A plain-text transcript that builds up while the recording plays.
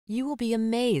You will be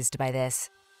amazed by this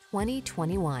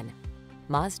 2021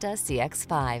 Mazda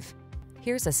CX-5.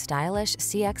 Here's a stylish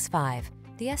CX-5,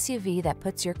 the SUV that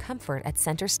puts your comfort at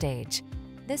center stage.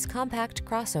 This compact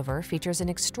crossover features an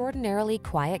extraordinarily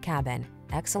quiet cabin,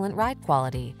 excellent ride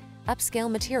quality, upscale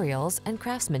materials and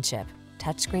craftsmanship,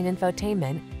 touchscreen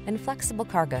infotainment, and flexible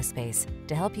cargo space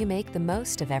to help you make the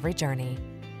most of every journey.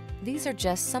 These are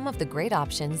just some of the great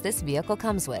options this vehicle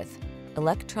comes with: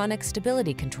 electronic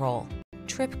stability control,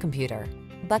 trip computer,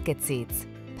 bucket seats,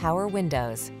 power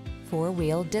windows,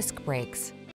 four-wheel disc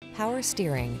brakes, power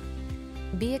steering.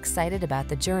 Be excited about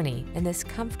the journey in this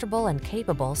comfortable and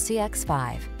capable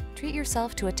CX-5. Treat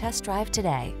yourself to a test drive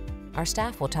today. Our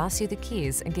staff will toss you the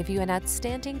keys and give you an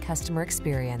outstanding customer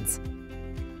experience.